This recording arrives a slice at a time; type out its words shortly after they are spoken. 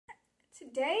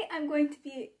Today I'm going to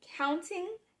be counting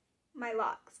my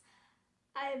locks.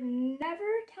 I've never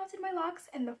counted my locks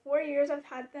in the 4 years I've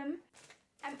had them.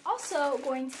 I'm also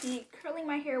going to be curling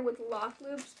my hair with lock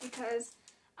loops because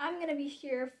I'm going to be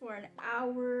here for an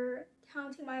hour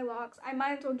counting my locks. I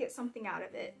might as well get something out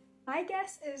of it. My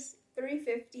guess is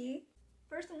 350.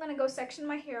 First I'm going to go section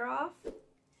my hair off.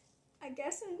 I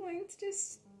guess I'm going to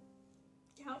just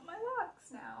count my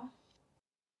locks now.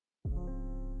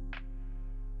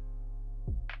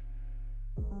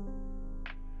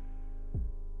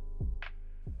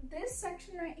 This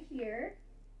section right here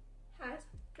has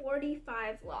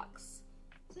 45 locks.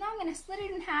 So now I'm going to split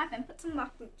it in half and put some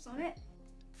lock loops on it.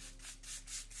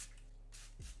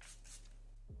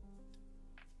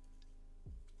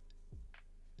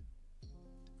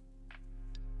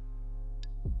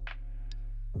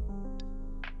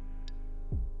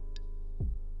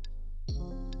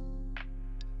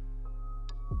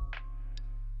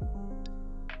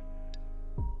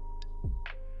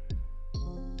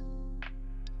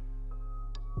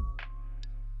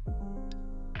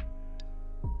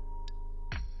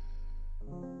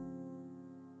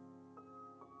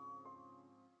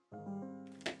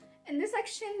 In this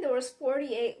section, there was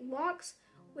 48 locks,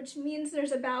 which means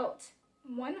there's about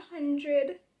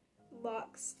 100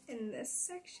 locks in this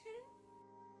section.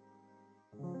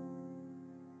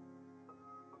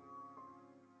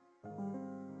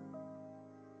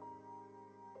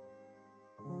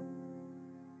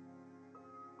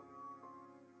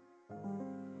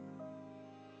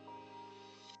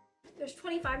 There's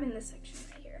 25 in this section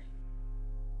right here.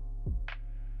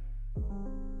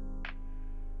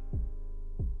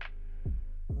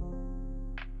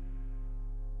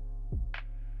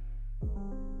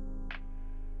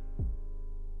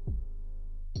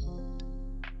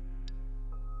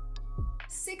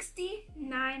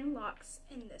 $69 locks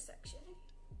in this section.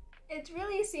 It's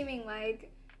really seeming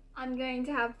like I'm going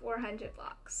to have 400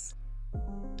 locks.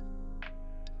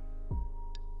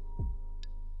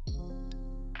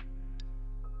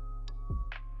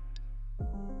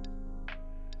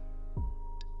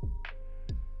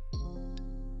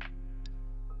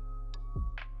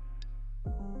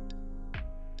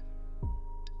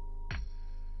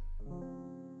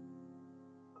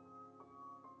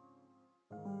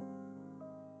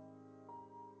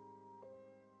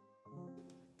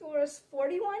 There was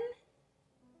 41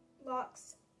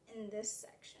 locks in this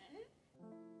section.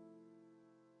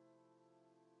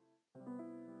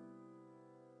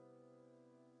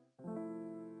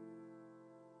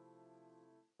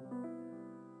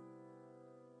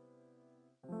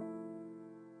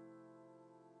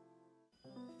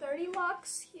 $30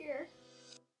 locks here.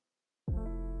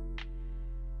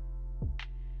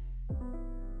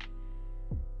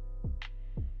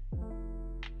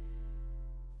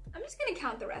 I'm just gonna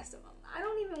count the rest of them. I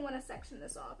don't even want to section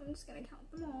this off. I'm just gonna count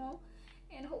them all,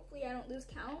 and hopefully I don't lose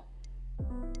count.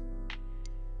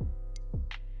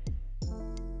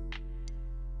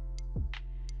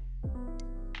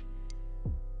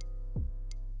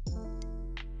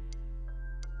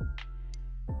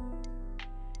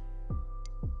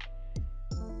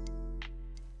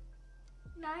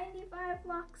 $95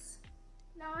 locks.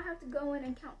 Now I have to go in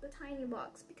and count the tiny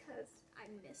locks because I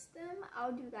missed them.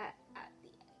 I'll do that at the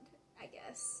end, I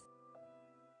guess.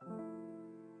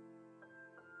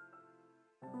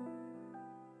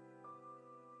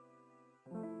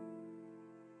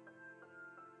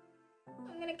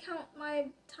 I'm gonna count my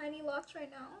tiny locks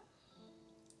right now.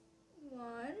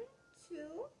 1,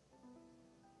 2,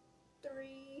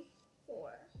 3,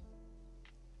 4.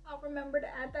 I'll remember to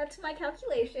add that to my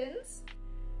calculations.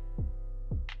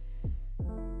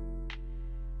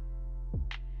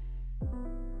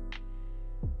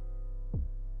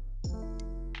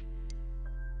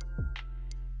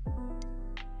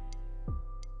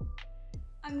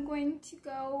 I'm going to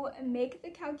go and make the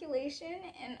calculation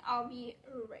and I'll be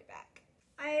right back.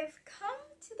 I've come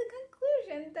to the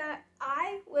conclusion that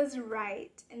I was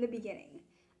right in the beginning.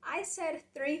 I said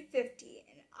 350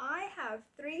 and I have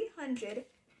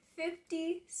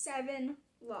 357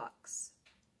 locks.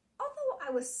 Although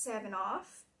I was 7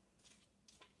 off,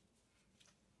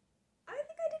 I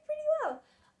think I did pretty well.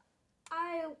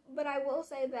 But I will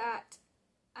say that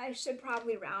I should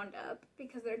probably round up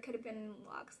because there could have been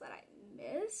locks that I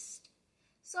missed.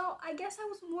 So I guess I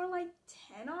was more like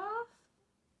 10 off.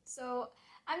 So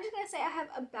I'm just gonna say I have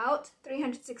about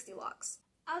 360 locks.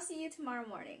 I'll see you tomorrow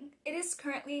morning. It is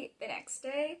currently the next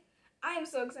day. I am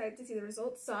so excited to see the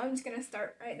results, so I'm just gonna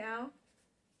start right now.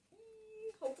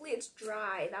 Hopefully it's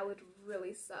dry. That would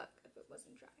really suck if it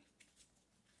wasn't dry.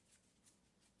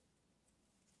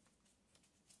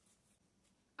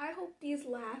 I hope these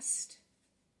last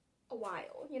a while.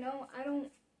 while, you know? I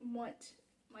don't want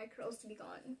my curls to be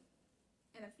gone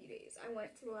in a few days. I want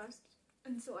it to last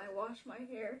until I wash my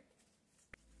hair.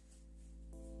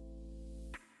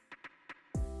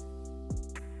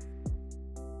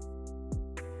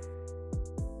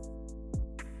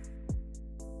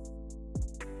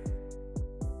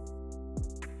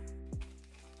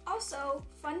 Also,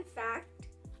 fun fact,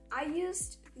 I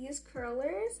used these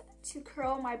curlers to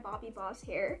curl my Bobby Boss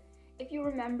hair. If you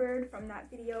remembered from that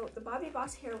video, the Bobby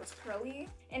Boss hair was curly,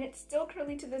 and it's still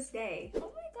curly to this day. Oh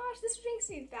my gosh, this brings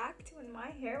me back to when my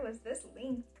hair was this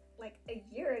length, like a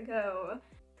year ago.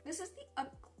 This is the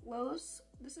up close.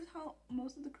 This is how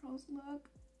most of the curls look.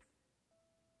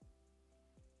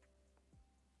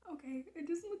 Okay, it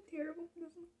doesn't look terrible, it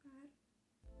doesn't look bad.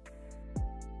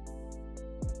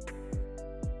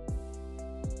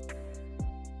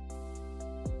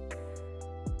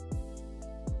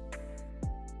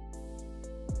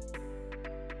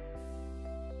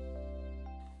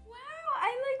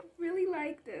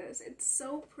 Like this. It's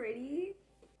so pretty.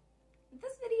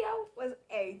 This video was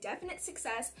a definite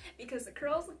success because the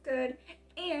curls look good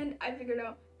and I figured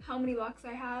out how many locks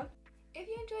I have. If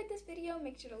you enjoyed this video,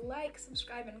 make sure to like,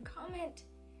 subscribe, and comment.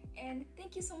 And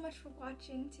thank you so much for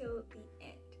watching till the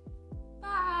end.